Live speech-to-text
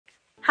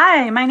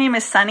Hi, my name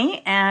is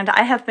Sunny, and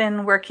I have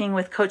been working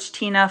with Coach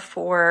Tina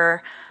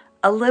for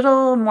a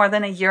little more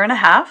than a year and a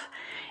half.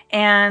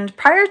 And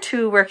prior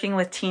to working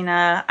with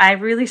Tina, I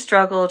really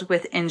struggled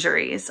with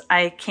injuries.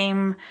 I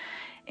came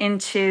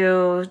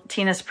into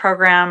Tina's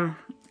program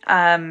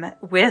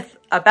with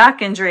a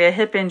back injury, a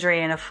hip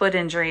injury, and a foot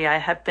injury. I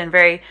have been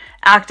very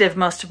active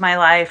most of my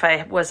life.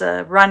 I was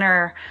a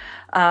runner,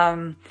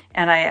 and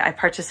I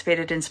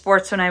participated in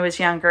sports when I was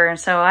younger. And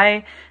so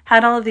I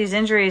had all of these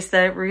injuries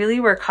that really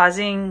were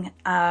causing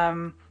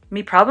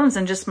me problems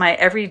in just my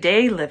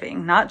everyday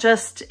living, not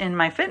just in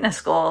my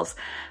fitness goals,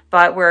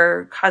 but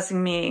were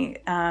causing me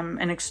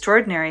an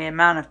extraordinary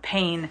amount of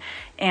pain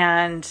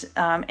and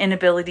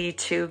inability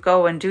to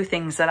go and do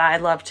things that I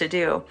love to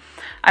do.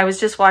 I was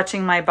just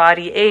watching my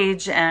body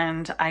age,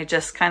 and I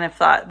just kind of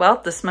thought,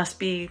 well, this must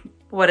be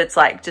what it's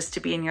like just to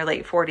be in your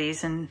late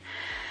 40s. And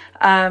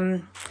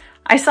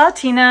I saw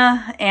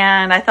Tina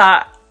and I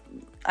thought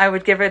I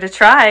would give it a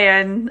try,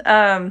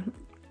 and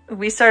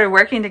we started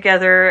working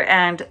together,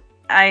 and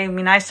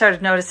I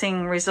started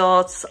noticing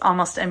results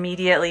almost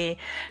immediately.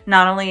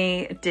 Not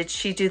only did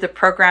she do the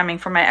programming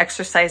for my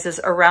exercises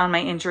around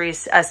my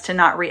injuries as to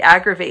not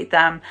re-aggravate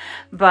them,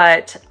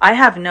 but I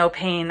have no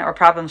pain or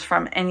problems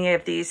from any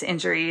of these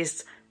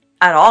injuries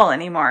at all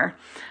anymore.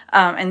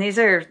 And these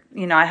are,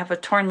 I have a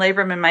torn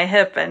labrum in my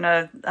hip and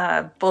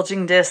a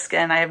bulging disc,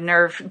 and I have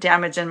nerve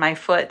damage in my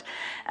foot.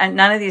 And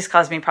none of these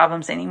cause me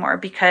problems anymore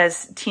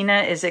because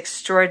Tina is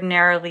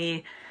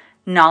extraordinarily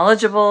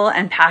knowledgeable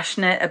and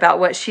passionate about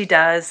what she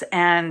does,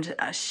 and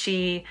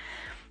she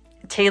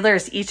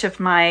tailors each of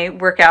my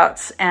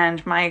workouts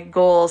and my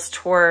goals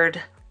toward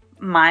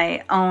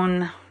my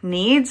own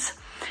needs.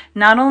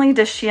 Not only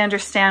does she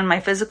understand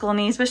my physical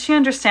needs, but she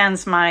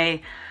understands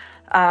my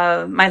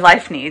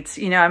life needs.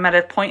 I'm at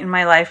a point in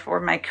my life where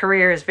my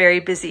career is very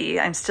busy.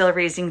 I'm still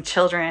raising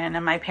children,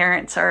 and my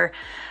parents are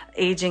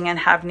aging and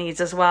have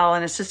needs as well.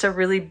 And it's just a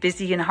really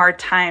busy and hard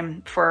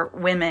time for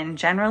women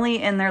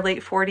generally in their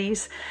late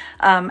 40s,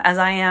 as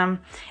I am.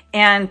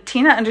 And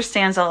Tina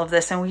understands all of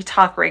this, and we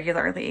talk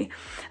regularly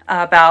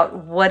about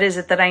what is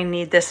it that I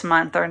need this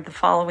month or the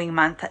following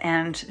month.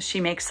 And she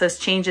makes those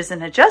changes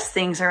and adjusts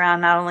things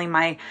around not only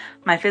my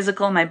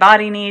physical, my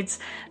body needs,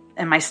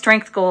 and my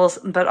strength goals,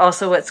 but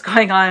also what's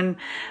going on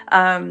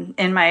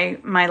in my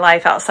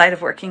life outside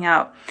of working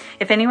out.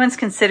 If anyone's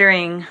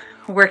considering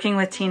working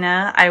with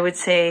Tina, I would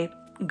say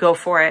go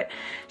for it.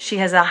 She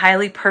has a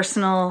highly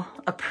personal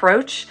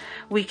approach.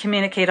 We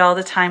communicate all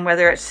the time,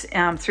 whether it's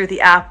through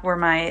the app where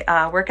my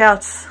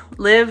workouts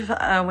live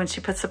when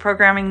she puts the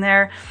programming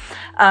there.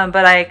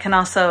 But I can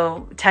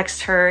also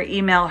text her,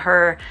 email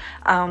her.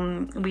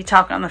 We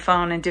talk on the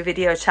phone and do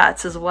video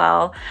chats as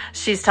well.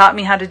 She's taught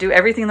me how to do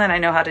everything that I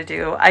know how to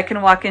do. I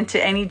can walk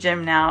into any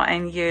gym now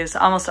and use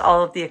almost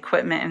all of the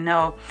equipment and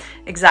know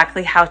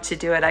exactly how to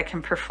do it. I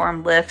can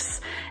perform lifts,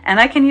 and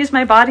I can use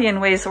my body in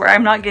ways where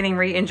I'm not getting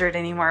re-injured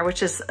anymore,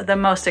 which is the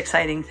most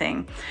exciting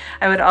thing.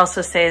 I would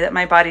also say that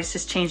my body's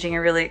just changing in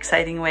really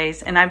exciting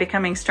ways, and I'm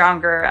becoming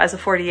stronger as a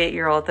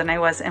 48-year-old than I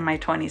was in my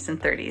 20s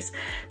and 30s.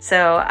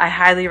 So I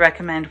highly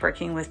recommend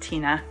working with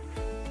Tina.